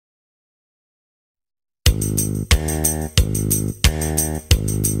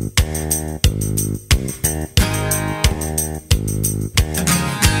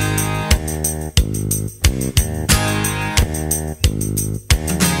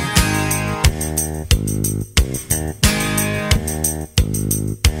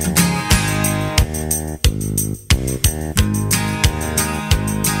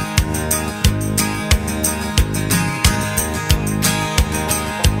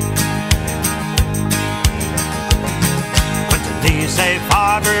Safe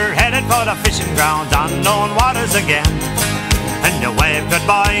harbour, headed for the fishing grounds, unknown waters again. And you wave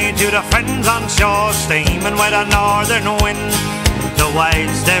goodbye to the friends on shore, steaming with a northern wind. The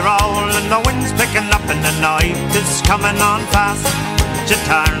waves they roll and the wind's picking up, and the night is coming on fast. She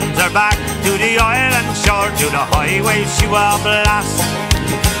turns her back to the island shore, to the highway she will blast.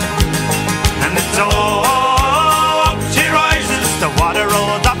 And it's oh, she rises, the water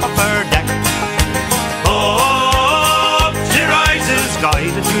rolls up of her deck.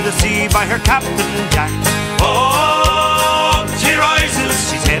 Guided to the sea by her Captain Jack. Oh, she rises,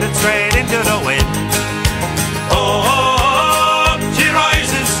 she's headed straight into the wind. Oh, she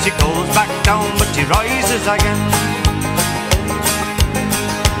rises, she goes back down, but she rises again.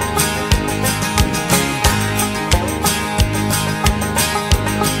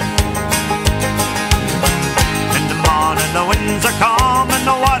 In the morning the winds are calm and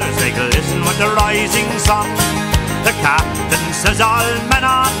the waters they glisten with the rising sun. The captain says all men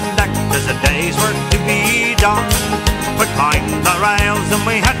on deck, there's a day's work to be done. We climb the rails and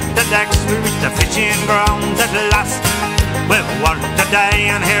we hit the decks, we reach the fishing grounds at last. We've worked a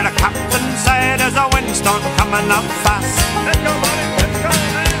day and hear the captain say there's a windstorm coming up fast. Let's go, buddy, let's go,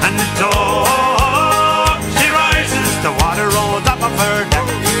 man. And oh, she rises, the water rolls up of her deck.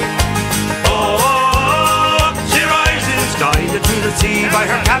 Oh, she rises, guided to the sea by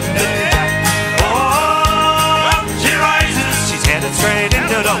her Captain Jack. Headed straight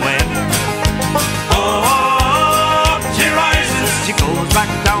into the wind. Oh, she rises, she goes back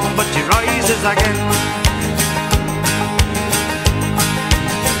down, but she rises again.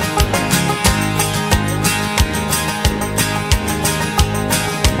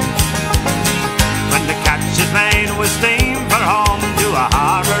 When the catch is made, we steam for home, to a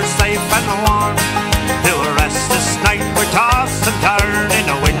harbour safe and warm. To a restless night we toss and turn in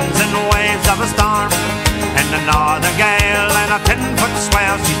the winds and waves of a storm. In the northern gale and a 10-foot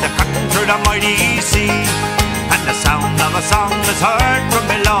swell, she's a cutting through the mighty sea. And the sound of a song is heard from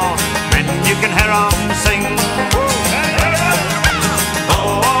below, and you can hear 'em sing.